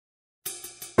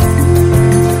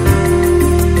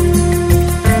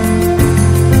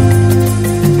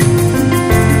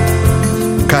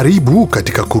Karibu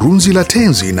katika Kurunzi la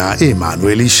Tenzi na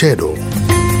Emmanuel Shedo.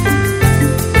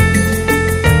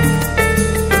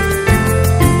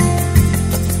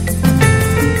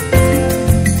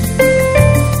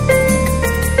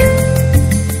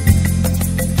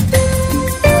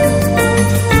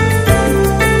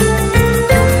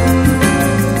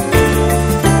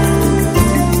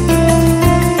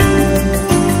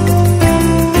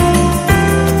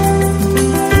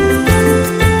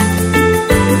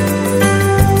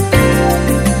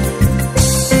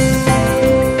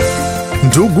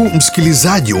 Ndugu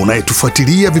msikilizaji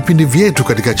unayetufuatilia vipindi vyetu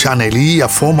katika channel hii ya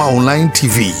Forma Online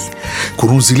TV,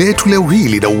 kurunzi letu leo hii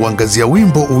linauangazia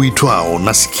wimbo uitwao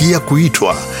Nasikia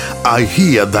Kuitwa, I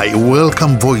Hear Thy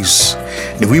Welcome Voice.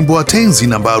 Ni wimbo wa tenzi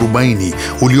namba 40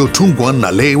 uliotungwa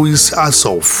na Lewis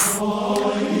Assoff.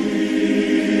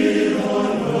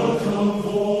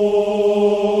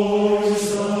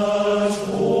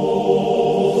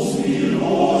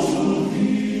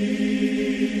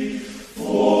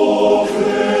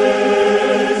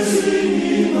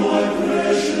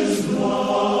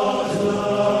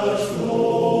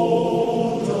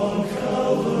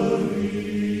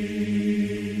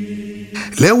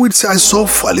 Lewis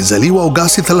Assoff alizaliwa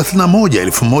Agosti 31,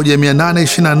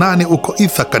 1828 huko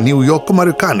Ithaca, New York,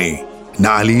 Marekani,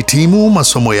 na alihitimu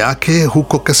masomo yake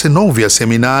huko Cazenovia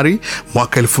Seminari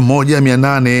mwaka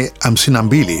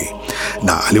 1852,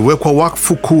 na aliwekwa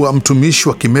wakfu kuwa mtumishi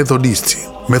wa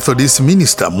Methodist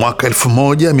minister mwaka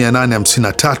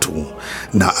 1853,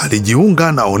 na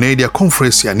alijiunga na Oneida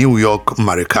Conference ya New York,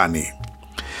 Marekani.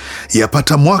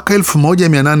 Yapata mwaka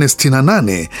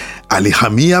 1868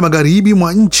 alihamia magharibi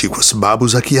mwa nchi kwa sababu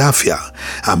za kiafya,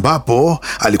 ambapo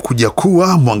alikuja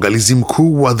kuwa mwangalizi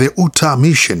mkuu wa The Utah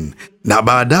Mission na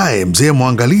baadaye mzee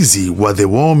mwangalizi wa The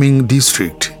Warming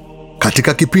District.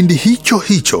 Katika kipindi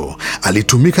hicho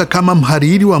alitumika kama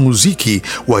mhariri wa muziki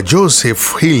wa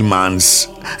Joseph Hillman's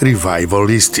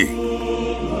Revivalist.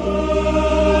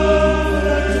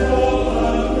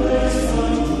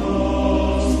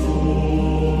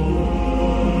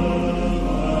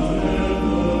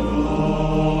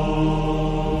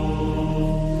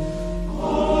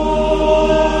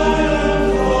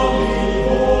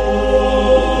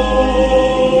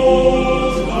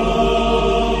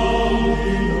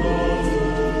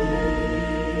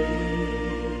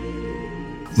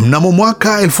 Mnamo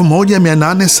mwaka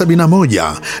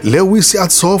 1871, Lewis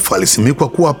Assoff alisimikwa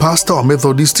kuwa pasta wa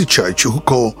Methodist Church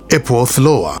huko Epworth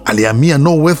Lower. Alihamia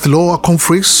Northwest Lower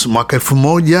Conference mwaka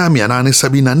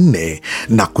 1874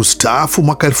 na kustaafu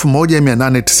mwaka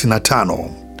 1895.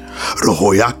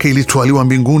 Roho yake ilitwaliwa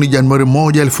mbinguni Januari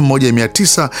 1,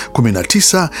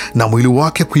 1919 na mwili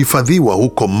wake kuhifadhiwa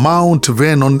huko Mount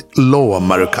Vernon, Lower,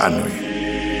 Marekani.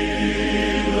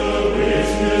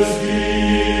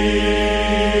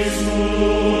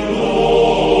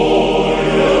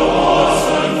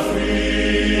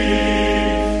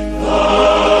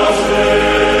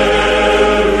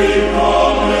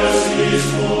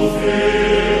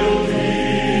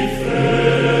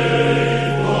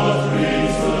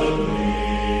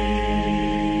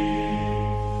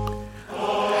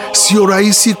 Sio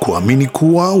rahisi kuamini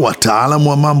kuwa wataalamu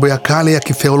wa mambo ya kale ya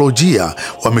kitheolojia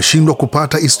wameshindwa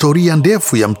kupata historia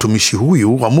ndefu ya mtumishi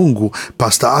huyu wa Mungu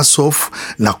Pastor Assoff,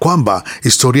 na kwamba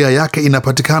historia yake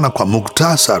inapatikana kwa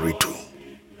muktasari tu.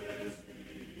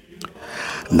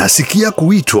 Nasikia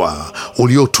Kuitwa,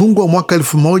 uliotungwa mwaka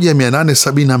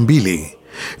 1872,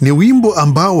 ni wimbo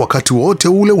ambao wakati wote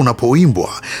ule unapoimbwa,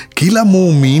 kila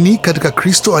muumini katika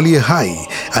Kristo aliye hai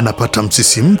anapata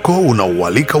msisimko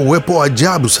unaoalika uwepo wa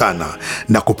ajabu sana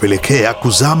na kupelekea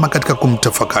kuzama katika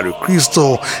kumtafakari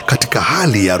Kristo katika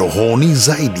hali ya rohoni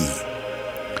zaidi.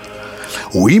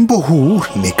 Wimbo huu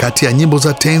ni kati ya nyimbo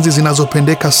za tenzi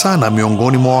zinazopendeka sana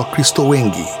miongoni mwa Wakristo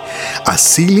wengi.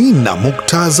 Asili na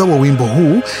muktadha wa wimbo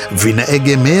huu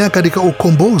vinaegemea katika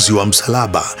ukombozi wa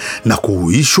msalaba na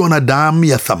kuhuishwa na damu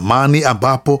ya thamani,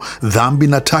 ambapo dhambi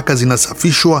na taka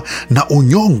zinasafishwa na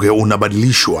unyonge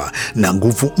unabadilishwa na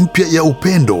nguvu mpya ya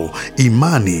upendo,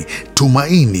 imani,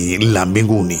 tumaini la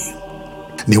mbinguni.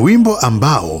 Ni wimbo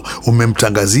ambao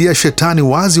umemtangazia shetani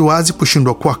wazi wazi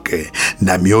kushindwa kwake,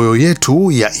 na mioyo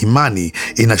yetu ya imani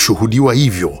inashuhudiwa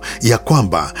hivyo ya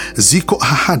kwamba ziko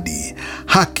ahadi,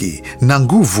 haki na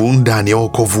nguvu ndani ya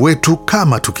wokovu wetu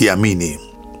kama tukiamini.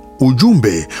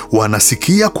 Ujumbe wa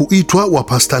Nasikia Kuitwa wa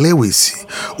Pastor Lewis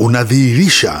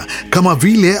unadhihirisha kama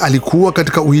vile alikuwa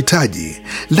katika uhitaji,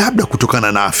 labda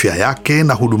kutokana na afya yake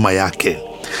na huduma yake,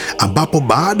 ambapo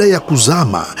baada ya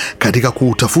kuzama katika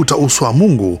kuutafuta uso wa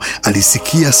Mungu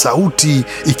alisikia sauti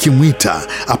ikimwita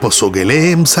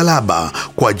aposogelee msalaba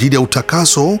kwa ajili ya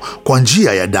utakaso kwa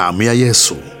njia ya damu ya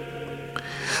Yesu.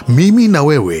 Mimi na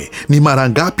wewe, ni mara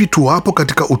ngapi tuwapo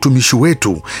katika utumishi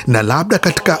wetu na labda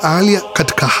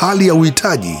katika hali ya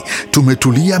uhitaji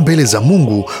tumetulia mbele za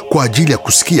Mungu kwa ajili ya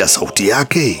kusikia sauti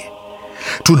yake?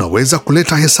 Tunaweza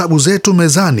kuleta hesabu zetu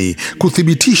mezani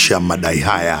kuthibitisha madai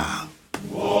haya.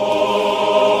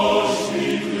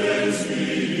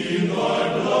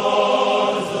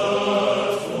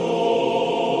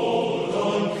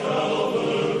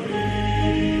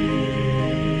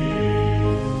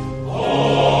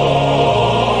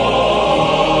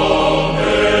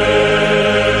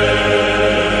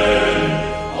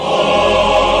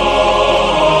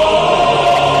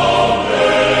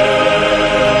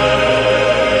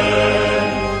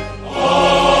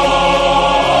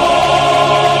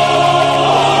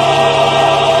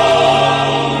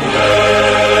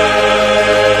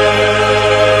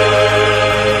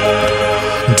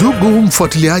 Ndugu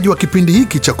mfuatiliaji wa kipindi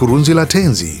hiki cha Kurunzi la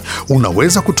Tenzi,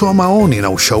 unaweza kutoa maoni na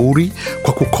ushauri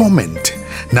kwa kucomment,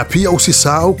 na pia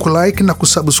usisahau kulike na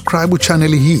kusubscribe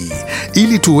chaneli hii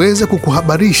ili tuweze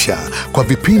kukuhabarisha kwa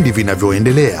vipindi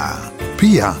vinavyoendelea.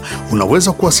 Pia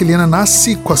unaweza kuwasiliana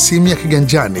nasi kwa simu ya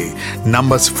kiganjani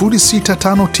namba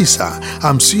 0659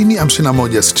 50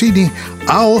 51 60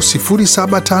 au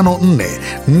 0754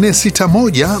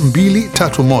 461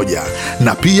 231,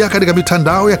 na pia katika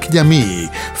mitandao ya kijamii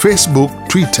Facebook,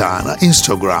 Twitter na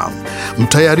Instagram.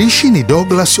 Mtayarishi ni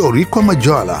Douglas Orikwa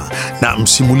Majwala na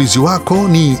msimulizi wako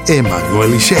ni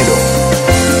Emmanuel Shedo.